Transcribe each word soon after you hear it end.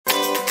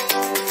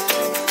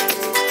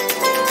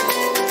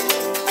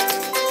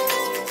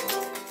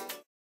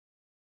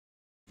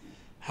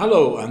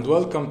Hello and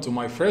welcome to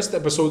my first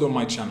episode on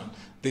my channel.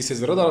 This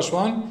is Rada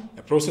Rashwan,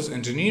 a process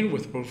engineer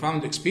with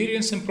profound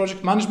experience in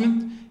project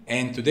management,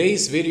 and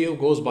today's video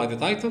goes by the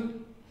title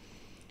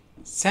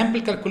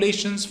Sample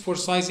Calculations for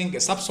Sizing a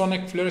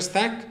Subsonic Flare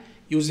Stack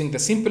Using the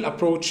Simple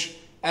Approach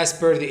as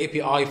per the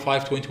API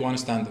 521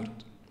 standard.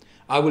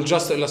 I will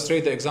just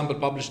illustrate the example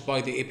published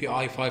by the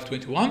API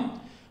 521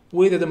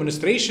 with a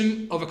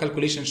demonstration of a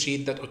calculation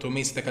sheet that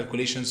automates the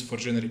calculations for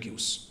generic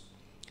use.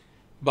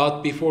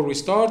 But before we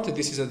start,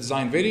 this is a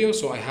design video,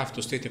 so I have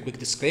to state a quick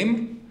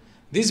disclaimer.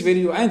 This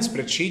video and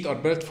spreadsheet are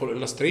built for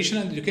illustration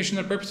and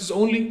educational purposes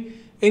only.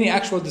 Any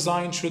actual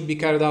design should be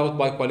carried out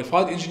by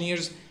qualified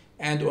engineers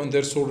and on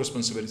their sole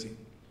responsibility.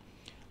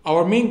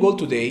 Our main goal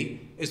today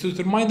is to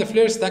determine the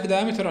flare stack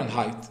diameter and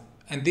height,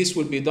 and this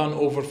will be done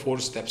over 4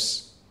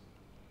 steps.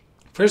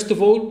 First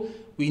of all,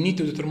 we need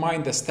to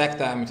determine the stack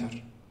diameter.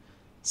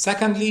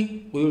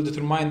 Secondly, we will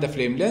determine the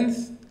flame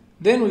length.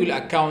 Then we will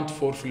account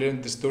for flare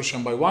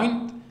distortion by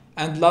wind,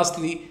 and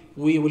lastly,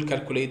 we will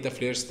calculate the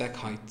flare stack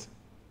height.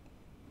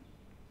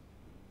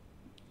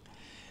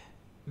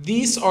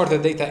 These are the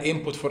data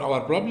input for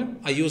our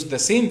problem. I used the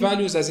same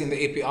values as in the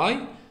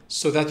API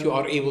so that you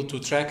are able to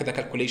track the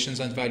calculations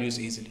and values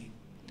easily.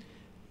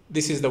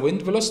 This is the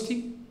wind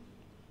velocity.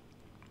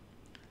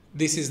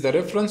 This is the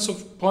reference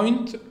of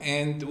point,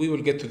 and we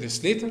will get to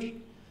this later.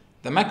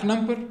 The Mach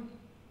number.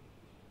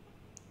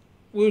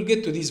 We will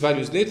get to these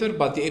values later,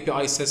 but the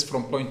API says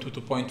from 0.2 to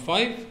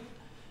 0.5.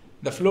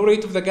 The flow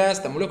rate of the gas,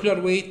 the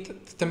molecular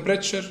weight, the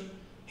temperature,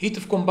 heat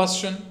of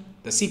combustion,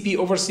 the Cp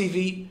over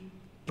Cv,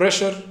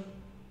 pressure,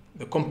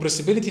 the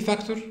compressibility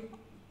factor.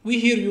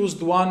 We here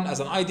used 1 as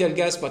an ideal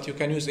gas, but you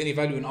can use any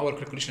value in our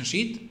calculation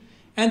sheet,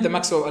 and the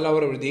maximum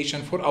allowable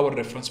radiation for our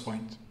reference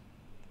point.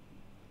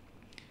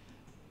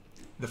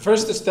 The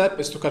first step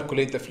is to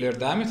calculate the flare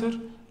diameter,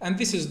 and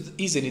this is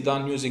easily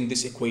done using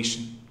this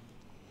equation.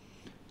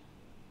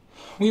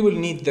 We will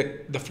need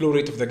the flow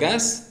rate of the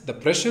gas, the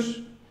pressure.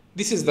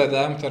 This is the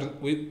diameter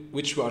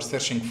which we are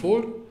searching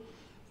for,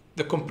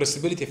 the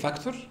compressibility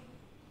factor,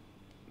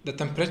 the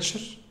temperature,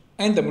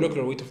 and the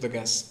molecular weight of the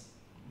gas.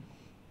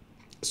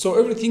 So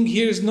everything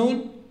here is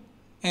known,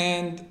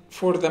 and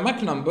for the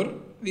Mach number,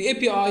 the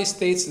API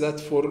states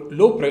that for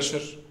low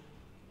pressure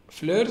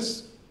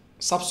flares,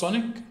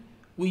 subsonic,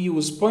 we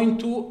use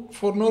 0.2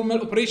 for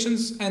normal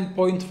operations and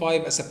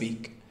 0.5 as a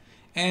peak.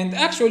 And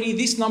actually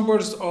these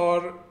numbers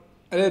are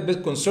a little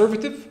bit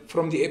conservative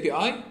from the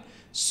API,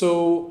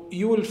 so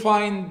you will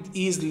find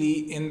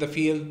easily in the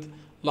field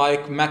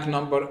like Mach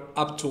number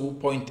up to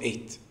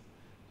 0.8.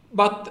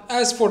 But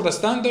as for the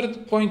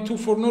standard, 0.2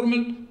 for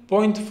normal,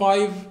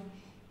 0.5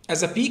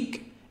 as a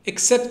peak,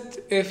 except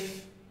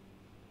if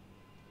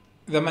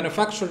the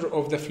manufacturer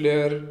of the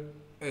flare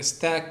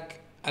stack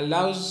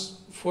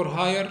allows for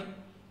higher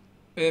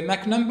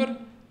Mach number,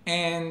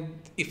 and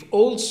if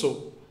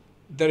also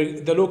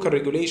the local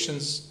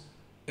regulations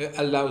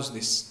allows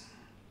this.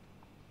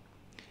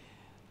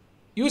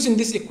 Using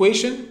this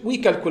equation, we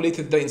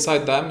calculated the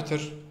inside diameter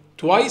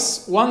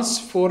twice, once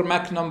for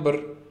Mach number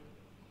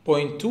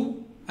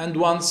 0.2 and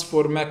once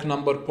for Mach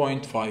number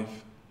 0.5.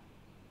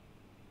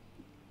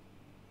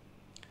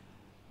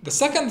 The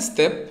second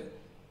step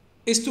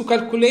is to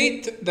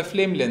calculate the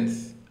flame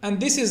length, and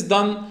this is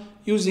done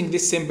using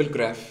this simple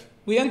graph.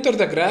 We enter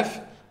the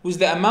graph with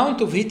the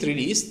amount of heat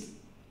released,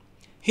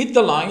 hit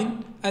the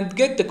line, and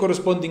get the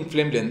corresponding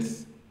flame length.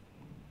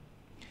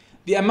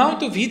 The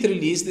amount of heat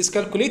released is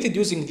calculated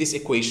using this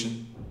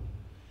equation.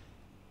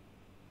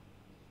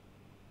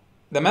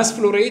 The mass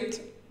flow rate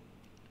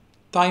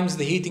times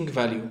the heating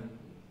value.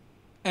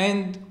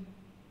 And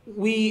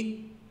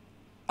we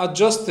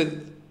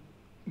adjusted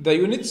the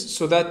units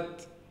so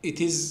that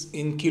it is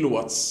in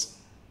kilowatts.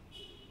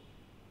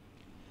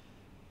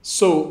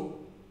 So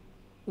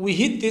we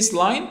hit this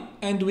line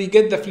and we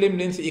get the flame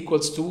length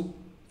equals to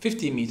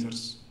 50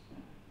 meters.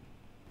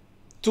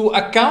 To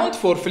account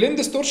for flame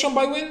distortion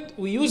by wind,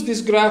 we use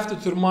this graph to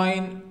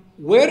determine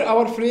where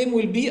our flame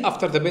will be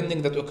after the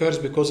bending that occurs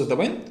because of the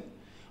wind.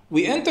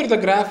 We enter the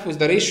graph with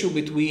the ratio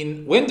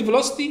between wind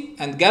velocity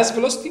and gas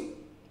velocity,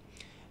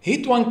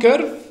 hit one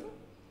curve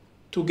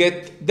to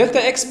get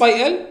delta x by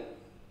L,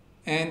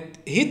 and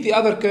hit the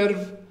other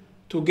curve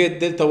to get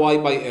delta y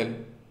by L.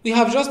 We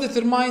have just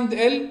determined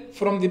L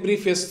from the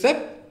previous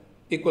step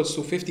equals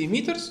to 50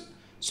 meters.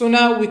 So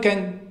now we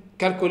can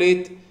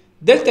calculate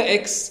delta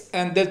x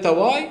and delta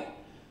y,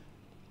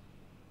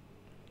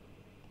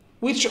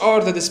 which are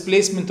the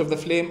displacement of the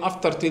flame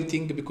after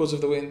tilting because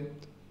of the wind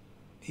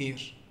here.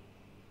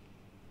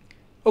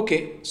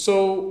 Okay,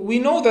 so we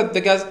know that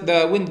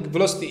the wind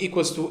velocity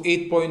equals to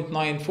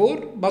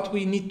 8.94, but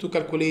we need to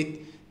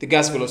calculate the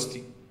gas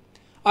velocity.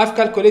 I've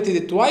calculated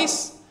it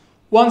twice,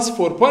 once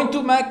for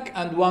 0.2 Mach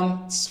and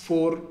once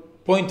for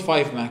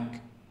 0.5 Mach.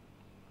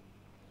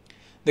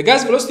 The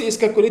gas velocity is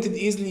calculated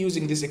easily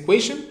using this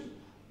equation.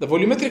 The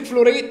volumetric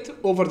flow rate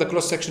over the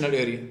cross-sectional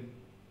area.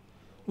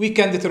 We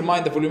can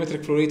determine the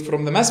volumetric flow rate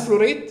from the mass flow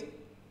rate,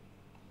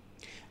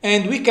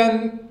 and we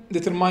can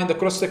determine the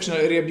cross-sectional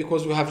area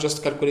because we have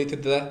just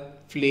calculated the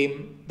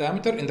flame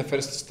diameter in the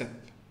first step.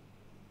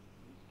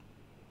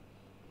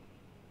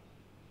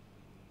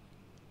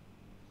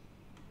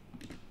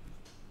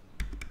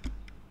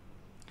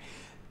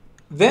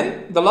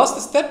 Then the last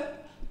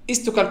step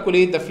is to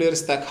calculate the flare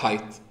stack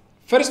height.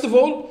 First of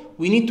all,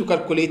 we need to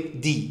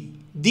calculate D.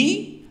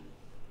 D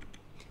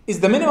is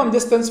the minimum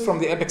distance from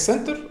the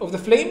epicenter of the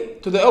flame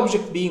to the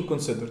object being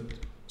considered.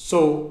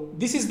 So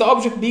this is the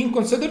object being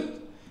considered.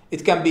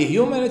 It can be a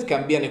human, it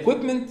can be an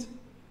equipment.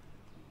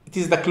 It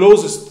is the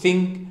closest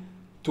thing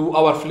to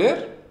our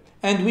flare,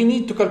 and we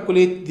need to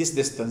calculate this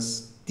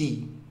distance,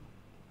 D.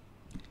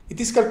 It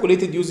is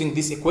calculated using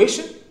this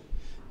equation.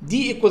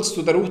 D equals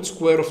to the root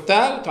square of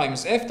tau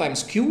times F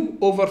times Q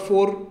over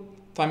 4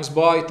 times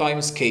pi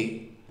times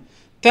K.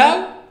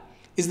 Tau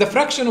is the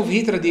fraction of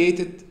heat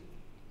radiated,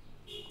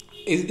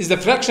 is the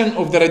fraction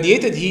of the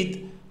radiated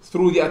heat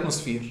through the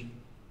atmosphere.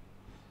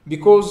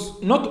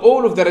 Because not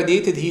all of the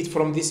radiated heat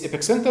from this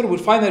epicenter will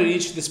finally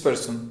reach this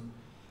person.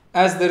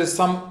 As there is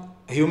some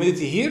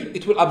humidity here,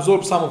 it will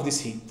absorb some of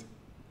this heat.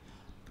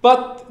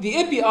 But the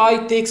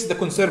API takes the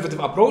conservative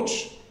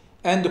approach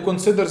and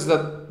considers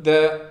that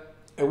the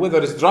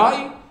weather is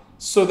dry,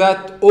 so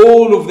that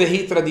all of the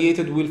heat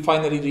radiated will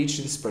finally reach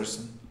this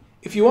person.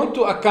 If you want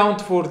to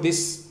account for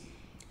this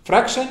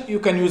fraction, you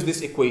can use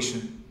this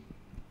equation.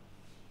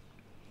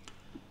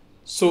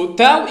 So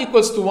tau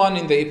equals to 1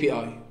 in the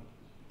API.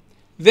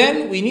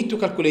 Then we need to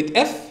calculate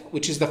F,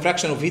 which is the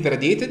fraction of heat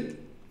radiated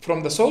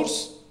from the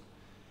source.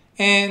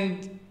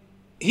 And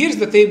here's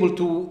the table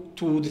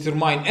to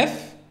determine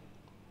F.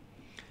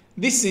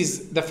 This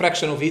is the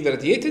fraction of heat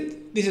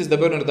radiated. This is the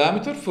burner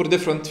diameter for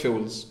different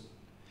fuels.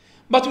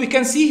 But we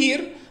can see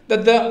here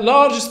that the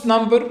largest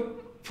number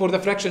for the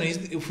fraction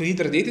of heat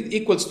radiated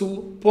equals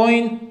to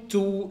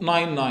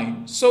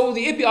 0.299. So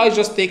the API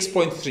just takes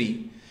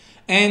 0.3.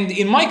 And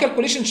in my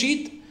calculation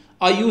sheet,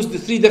 I used the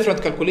 3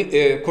 different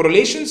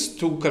correlations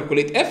to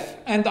calculate F,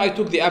 and I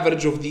took the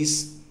average of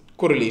these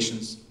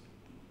correlations.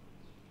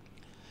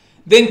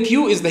 Then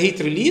Q is the heat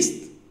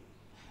released,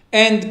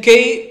 and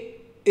K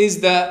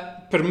is the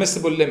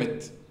permissible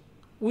limit.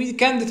 We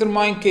can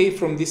determine K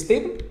from this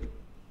table.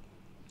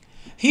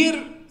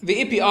 Here,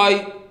 the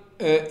API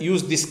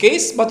used this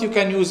case, but you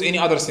can use any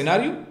other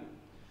scenario.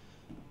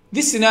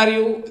 This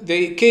scenario,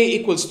 the K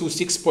equals to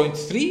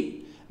 6.3.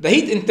 The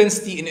heat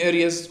intensity in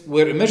areas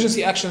where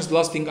emergency actions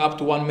lasting up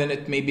to 1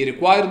 minute may be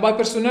required by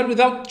personnel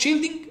without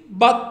shielding,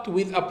 but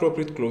with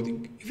appropriate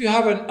clothing. If you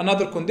have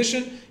another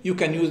condition, you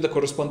can use the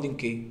corresponding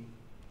K.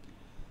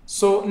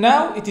 So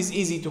now it is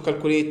easy to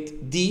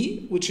calculate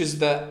D, which is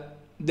the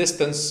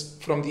distance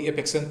from the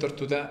epicenter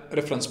to the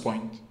reference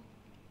point.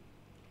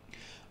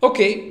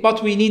 Okay,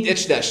 but we need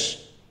H dash,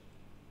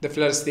 the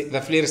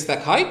flare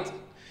stack height.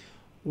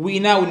 We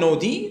now know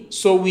D,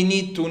 so we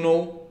need to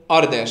know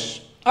R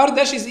dash. R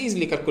dash is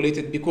easily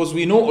calculated because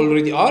we know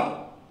already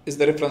R is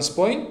the reference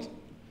point,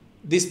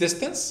 this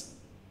distance.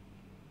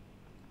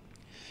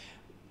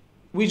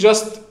 We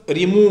just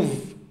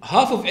remove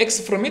half of X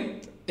from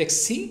it,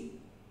 XC,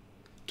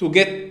 to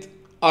get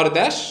R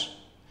dash.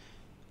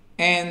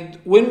 And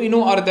when we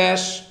know R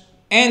dash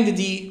and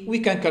D, we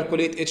can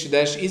calculate H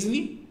dash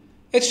easily.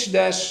 H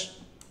dash,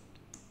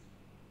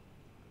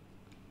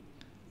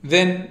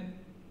 then,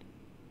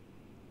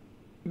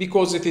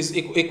 because it is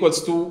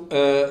equals to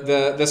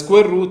the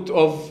square root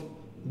of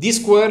D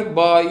square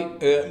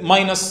by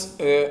minus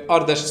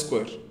R dash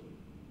square.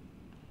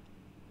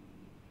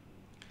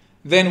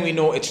 Then we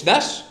know H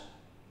dash,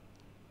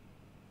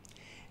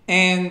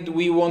 and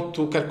we want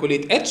to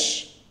calculate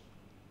H.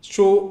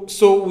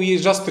 So we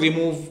just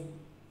remove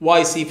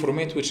YC from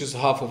it, which is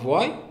half of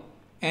Y,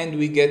 and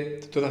we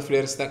get to the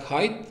flare stack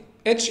height.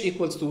 H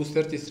equals to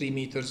 33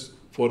 meters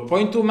for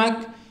 0.2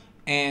 Mach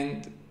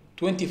and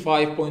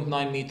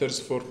 25.9 meters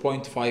for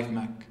 0.5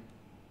 Mach.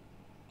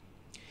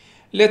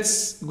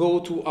 Let's go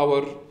to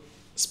our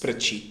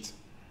spreadsheet.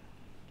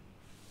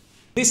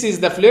 This is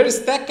the flare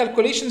stack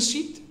calculation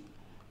sheet.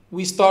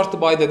 We start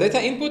by the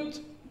data input,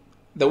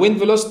 the wind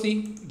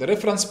velocity, the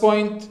reference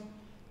point,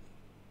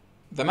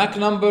 the Mach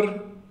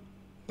number,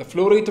 the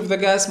flow rate of the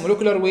gas,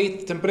 molecular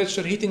weight,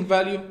 temperature, heating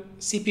value,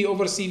 Cp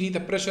over Cv, the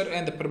pressure,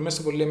 and the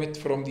permissible limit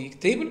from the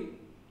table.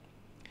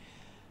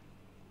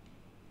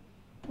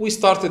 We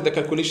started the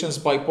calculations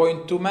by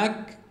 0.2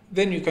 Mach,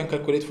 then you can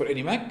calculate for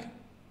any Mach.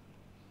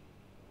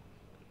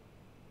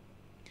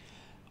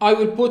 I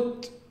will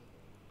put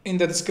in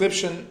the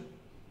description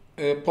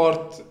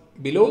part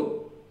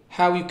below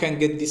how you can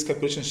get this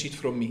calculation sheet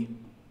from me.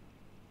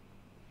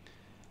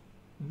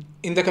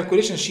 In the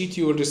calculation sheet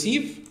you will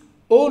receive,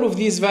 all of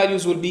these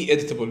values will be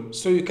editable,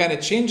 so you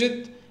can change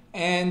it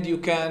and you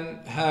can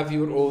have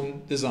your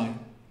own design.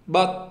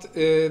 But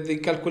the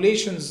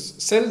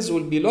calculations cells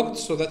will be locked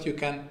so that you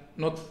can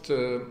not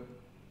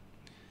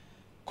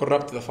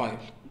corrupt the file.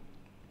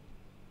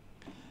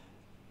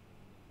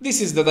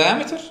 This is the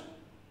diameter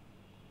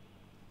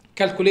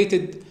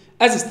calculated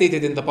as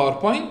stated in the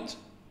PowerPoint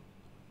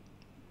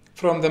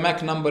from the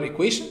Mach number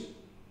equation.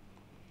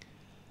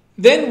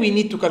 Then we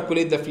need to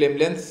calculate the flame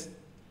length.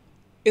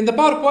 In the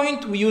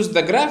PowerPoint, we use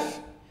the graph,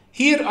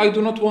 Here I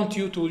do not want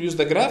you to use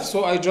the graph,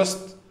 so I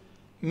just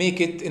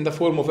make it in the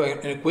form of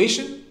an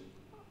equation,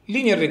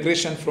 linear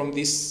regression from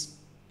this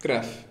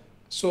graph.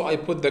 So I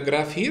put the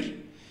graph here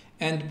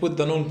and put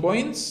the known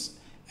points,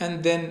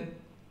 and then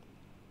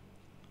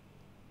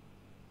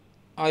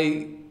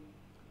I'm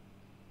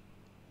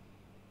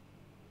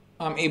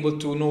able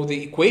to know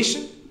the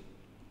equation,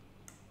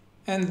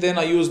 and then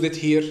I used it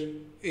here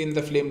in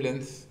the flame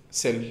length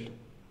cell.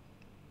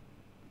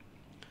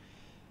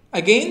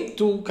 Again,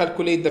 to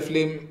calculate the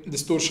flame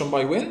distortion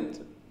by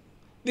wind,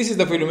 this is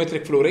the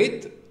volumetric flow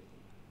rate.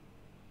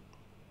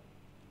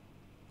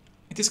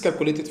 It is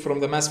calculated from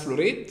the mass flow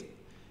rate.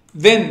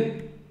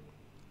 Then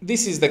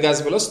this is the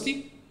gas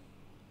velocity,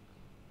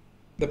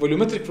 the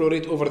volumetric flow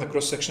rate over the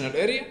cross-sectional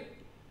area.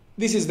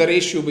 This is the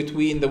ratio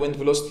between the wind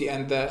velocity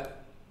and the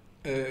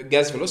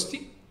gas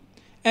velocity.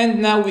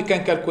 And now we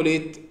can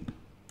calculate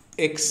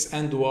X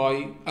and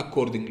Y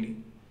accordingly.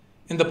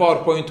 In the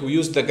PowerPoint, we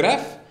used the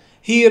graph.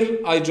 Here,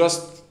 I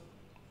just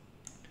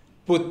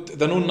put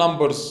the known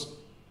numbers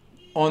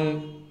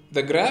on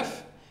the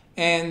graph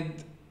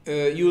and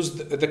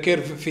used the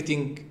curve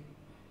fitting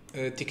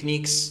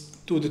techniques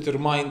to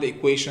determine the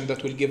equation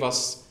that will give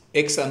us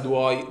X and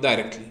Y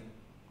directly.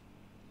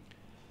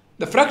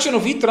 The fraction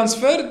of heat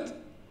transferred,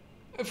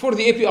 for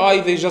the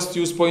API, they just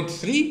use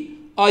 0.3.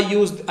 I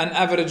used an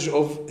average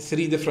of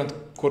 3 different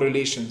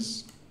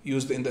correlations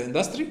used in the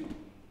industry.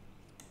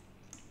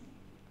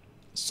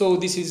 So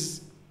this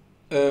is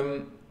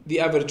the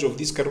average of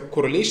these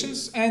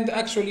correlations, and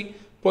actually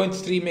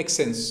 0.3 makes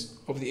sense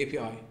of the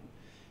API.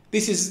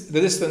 This is the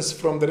distance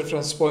from the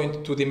reference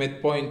point to the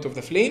midpoint of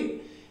the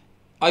flame.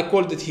 I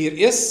called it here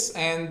S,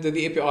 and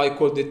the API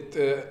called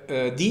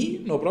it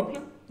D, no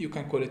problem. You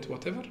can call it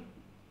whatever.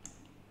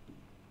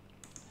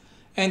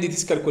 And it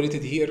is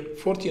calculated here,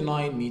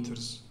 49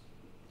 meters.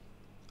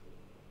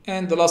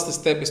 And the last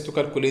step is to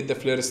calculate the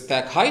flare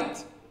stack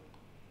height.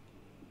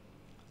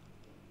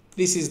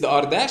 This is the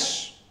R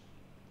dash.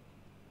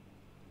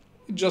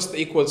 It just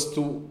equals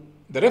to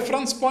the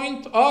reference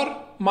point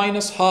R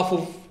minus half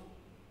of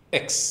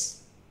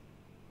X.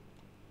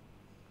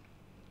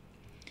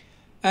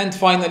 And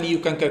finally, you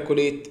can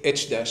calculate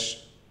H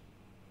dash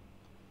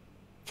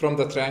from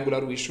the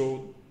triangular we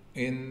showed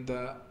in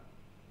the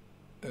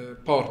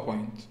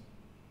PowerPoint.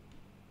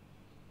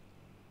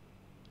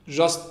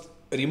 Just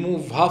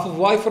remove half of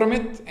Y from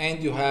it,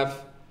 and you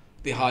have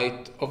the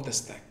height of the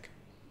stack.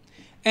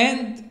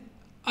 And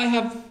I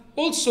have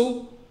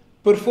also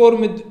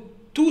performed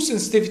 2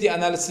 sensitivity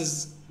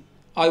analyses.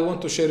 I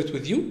want to share it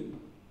with you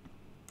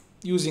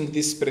using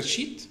this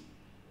spreadsheet.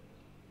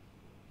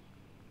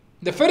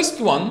 The first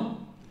one,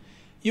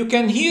 you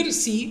can here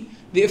see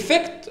the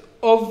effect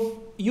of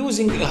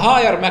using a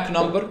higher Mach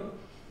number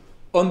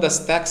on the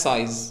stack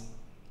size.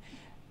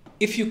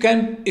 If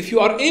you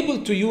are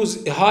able to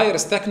use a higher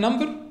stack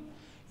number,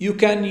 you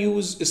can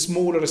use a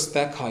smaller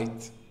stack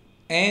height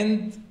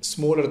and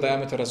smaller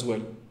diameter as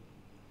well.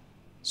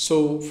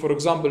 So, for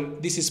example,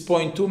 this is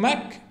 0.2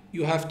 Mach.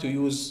 You have to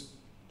use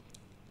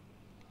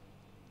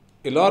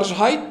a large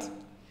height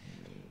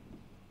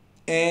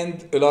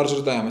and a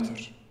larger diameter.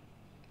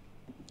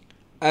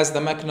 As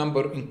the Mach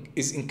number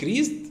is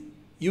increased,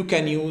 you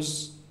can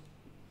use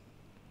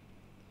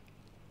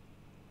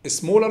a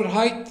smaller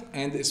height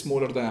and a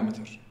smaller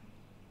diameter.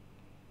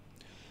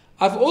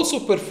 I've also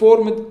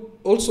performed,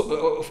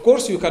 of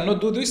course you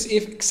cannot do this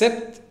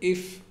except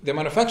if the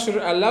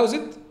manufacturer allows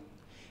it,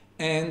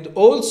 and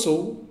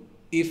also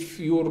if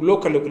your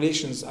local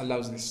regulations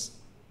allows this.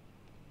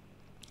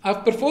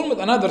 I've performed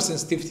another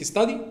sensitivity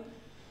study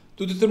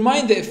to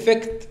determine the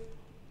effect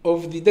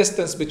of the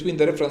distance between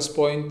the reference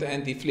point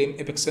and the flame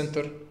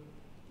epicenter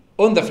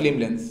on the flame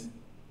length.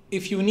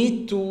 If you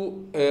need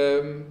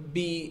to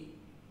be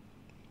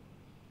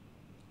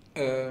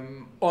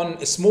on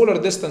a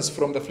smaller distance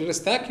from the flare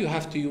stack, you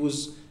have to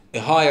use a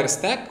higher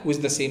stack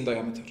with the same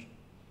diameter.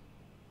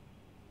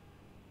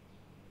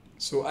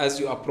 So as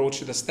you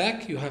approach the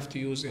stack, you have to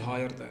use a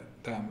higher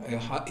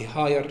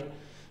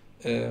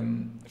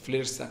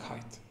flare stack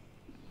height.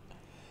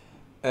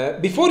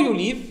 Before you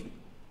leave,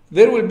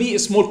 there will be a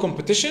small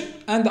competition,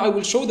 and I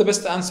will show the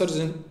best answers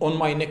on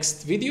my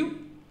next video.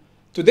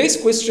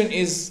 Today's question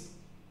is,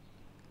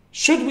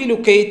 should we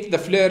locate the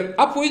flare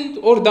upwind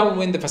or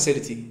downwind the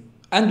facility,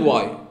 and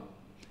why?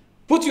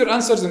 Put your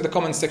answers in the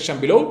comment section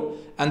below,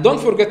 and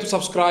don't forget to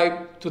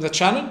subscribe to the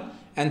channel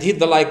and hit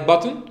the like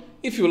button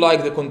if you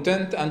like the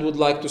content and would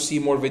like to see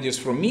more videos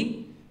from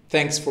me.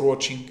 Thanks for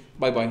watching.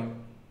 Bye bye.